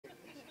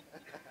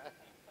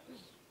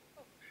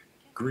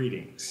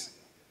Greetings.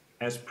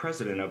 As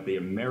president of the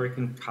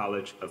American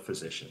College of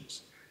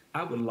Physicians,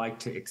 I would like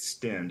to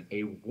extend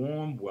a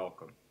warm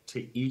welcome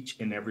to each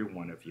and every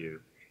one of you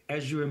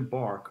as you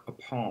embark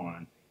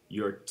upon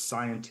your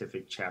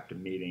scientific chapter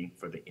meeting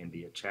for the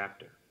India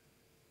chapter.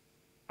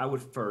 I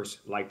would first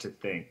like to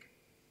thank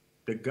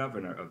the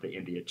governor of the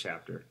India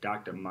chapter,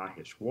 Dr.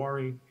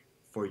 Maheshwari,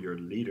 for your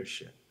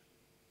leadership.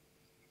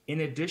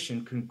 In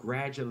addition,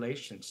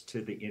 congratulations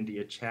to the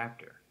India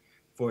chapter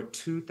for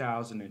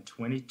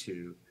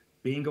 2022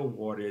 being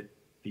awarded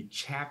the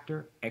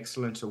Chapter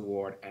Excellence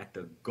Award at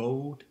the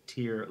Gold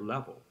Tier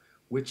level,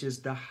 which is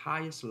the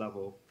highest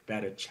level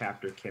that a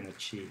chapter can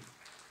achieve.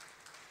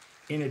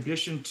 In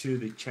addition to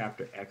the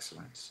Chapter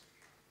Excellence,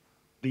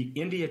 the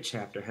India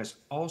chapter has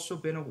also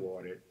been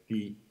awarded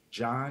the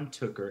John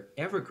Tooker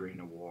Evergreen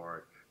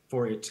Award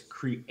for its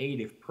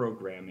creative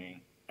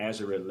programming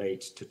as it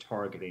relates to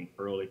targeting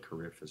early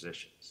career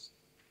physicians.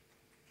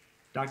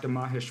 Dr.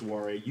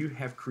 Maheshwari, you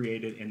have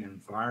created an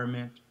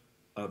environment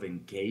of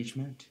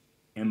engagement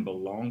and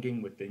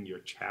belonging within your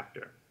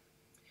chapter.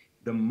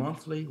 The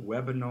monthly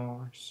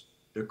webinars,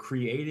 the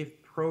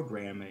creative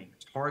programming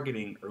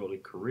targeting early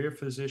career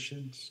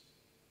physicians,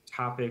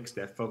 topics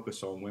that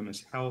focus on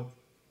women's health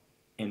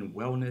and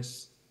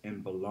wellness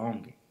and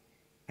belonging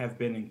have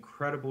been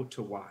incredible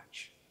to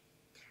watch.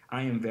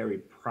 I am very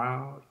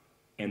proud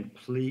and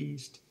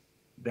pleased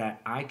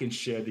that I can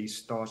share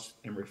these thoughts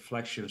and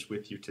reflections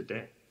with you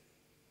today.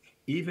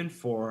 Even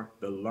for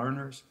the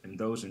learners and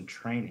those in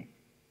training,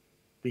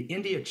 the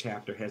India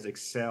chapter has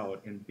excelled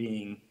in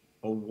being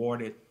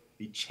awarded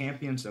the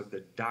Champions of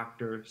the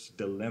Doctor's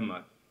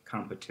Dilemma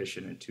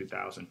competition in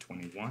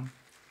 2021,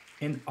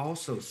 and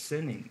also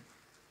sending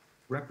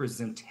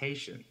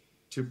representation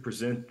to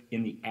present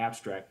in the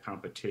abstract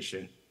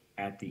competition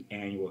at the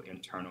annual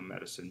internal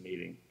medicine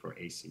meeting for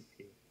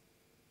ACP.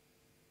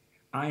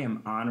 I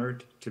am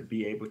honored to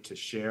be able to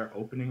share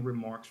opening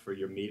remarks for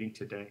your meeting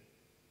today.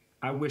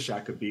 I wish I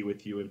could be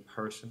with you in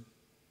person.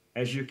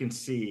 As you can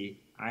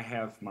see, I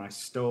have my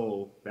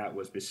stole that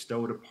was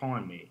bestowed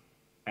upon me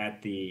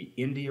at the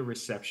India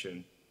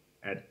reception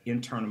at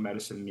Internal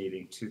Medicine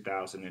Meeting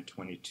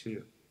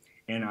 2022.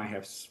 And I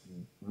have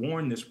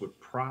worn this with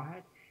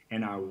pride,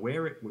 and I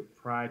wear it with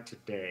pride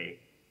today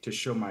to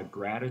show my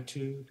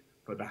gratitude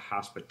for the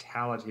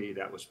hospitality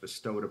that was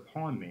bestowed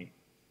upon me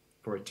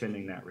for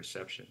attending that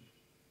reception.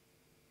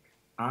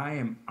 I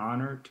am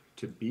honored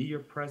to be your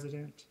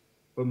president,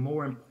 but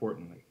more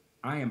importantly,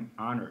 I am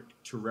honored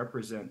to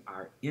represent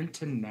our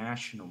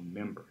international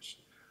members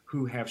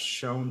who have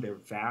shown their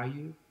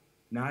value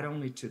not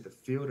only to the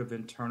field of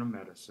internal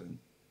medicine,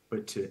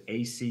 but to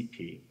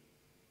ACP.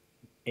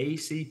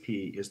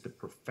 ACP is the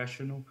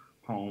professional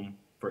home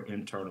for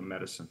internal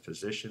medicine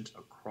physicians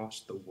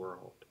across the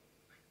world.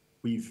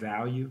 We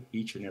value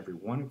each and every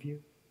one of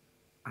you.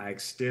 I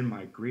extend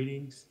my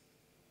greetings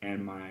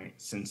and my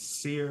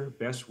sincere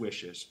best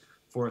wishes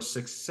for a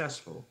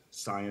successful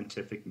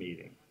scientific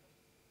meeting.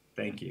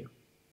 Thank you.